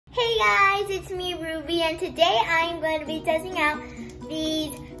Guys, it's me Ruby, and today I am going to be testing out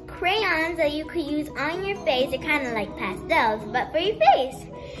these crayons that you could use on your face. They're kind of like pastels, but for your face.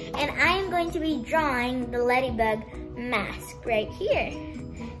 And I am going to be drawing the Ladybug mask right here.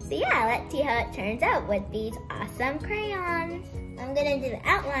 So yeah, let's see how it turns out with these awesome crayons. I'm going to do the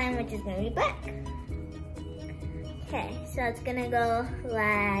outline, which is going to be black. Okay, so it's going to go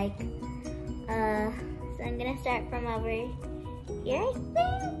like, so I'm going to start from over here, I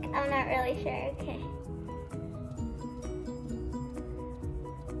think. I'm not really sure. Okay.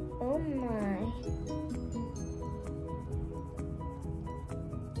 Oh my.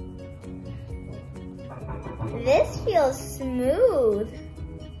 This feels smooth,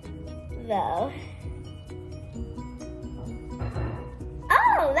 though.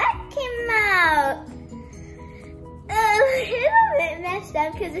 Oh, that came out a little bit messed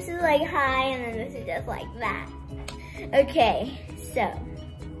up because this is like high and then this is just like that. Okay, so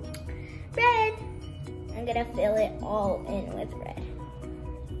red. I'm gonna fill it all in with red.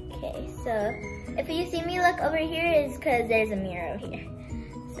 Okay, so if you see me look over here, it's because there's a mirror over here.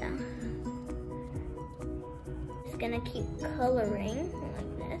 So just gonna keep coloring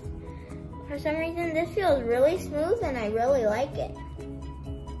like this. For some reason, this feels really smooth and I really like it.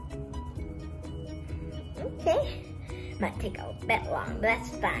 Okay, might take a bit long, but that's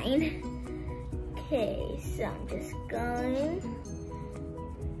fine. Okay, so I'm just going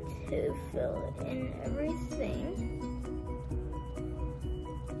to fill in everything.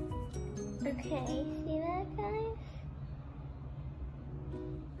 Okay, see that, guys?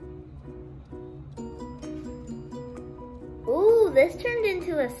 Ooh, this turned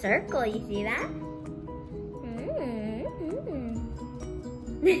into a circle, you see that?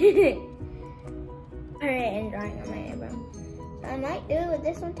 Alright, I'm drawing on my eyebrow. I might do it with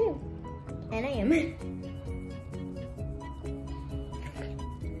this one too. And I am. Okay.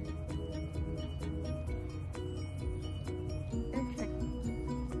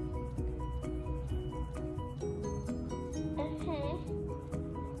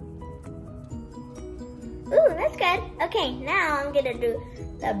 Ooh, that's good. Okay, now I'm gonna do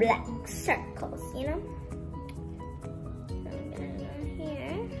the black circles, you know? So I'm gonna go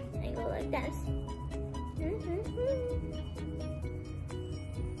here and go like this.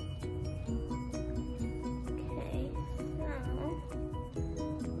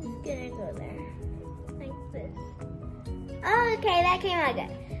 Oh, okay, that came out good.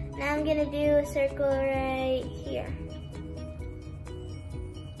 Now I'm gonna do a circle right here.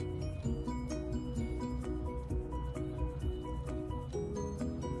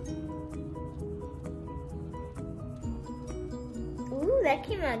 Ooh, that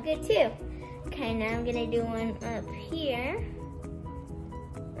came out good too. Okay, now I'm gonna do one up here.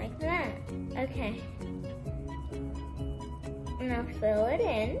 Like that. Okay. Now fill it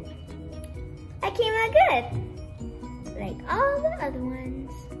in. That came out good. Like all the other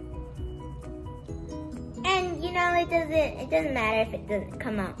ones. And you know, it doesn't matter if it doesn't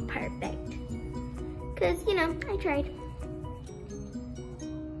come out perfect. Cause you know, I tried.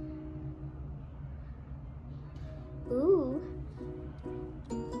 Ooh.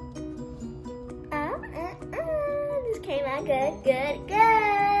 This came out good, good,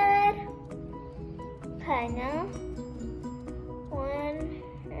 good. Okay, now one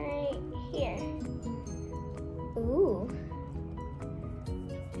right here. Ooh.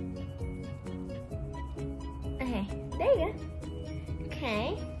 Okay, there you go. Okay.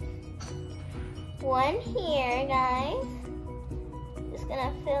 One here, guys. Just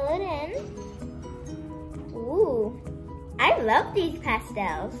gonna fill it in. Ooh. I love these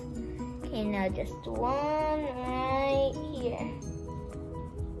pastels. Okay, now just one right here.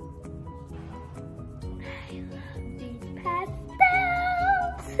 I love these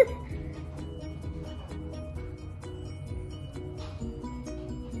pastels.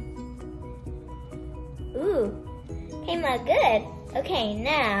 Ooh, came out good. Okay,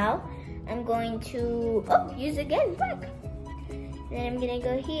 now I'm going to, use again, black. Then I'm gonna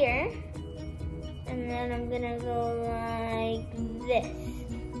go here, and then I'm gonna go like this.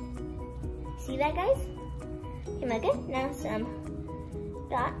 See that, guys? Came out good. Now some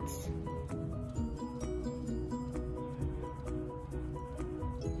dots.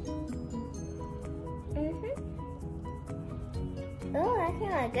 Oh, that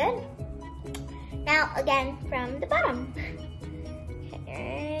came out good. Now again from the bottom.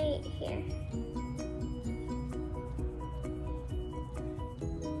 Okay, right here.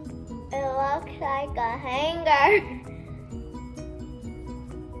 It looks like a hanger.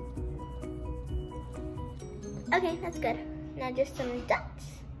 Okay, that's good. Now just some dots.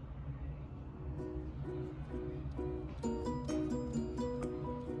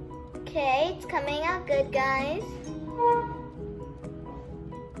 Okay, it's coming out good, guys.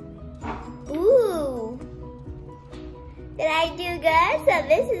 Ooh. Did I do good? So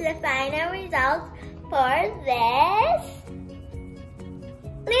this is the final result for this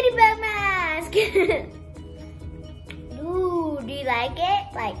Ladybug mask. Ooh, do you like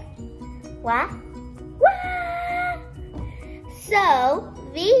it? Like, what? What? So,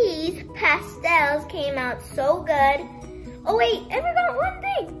 these pastels came out so good. Oh wait, I forgot one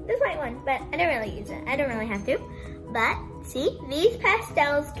thing. This white one, but I don't really use it. I don't really have to. But, see, these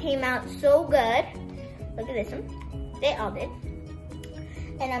pastels came out so good. Look at this one. They all did.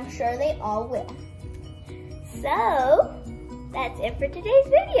 And I'm sure they all will. So, that's it for today's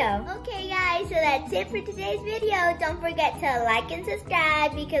video. Okay guys, so that's it for today's video. Don't forget to like and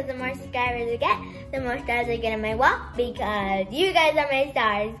subscribe because the more subscribers I get, the more stars I get on my wall because you guys are my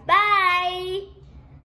stars. Bye!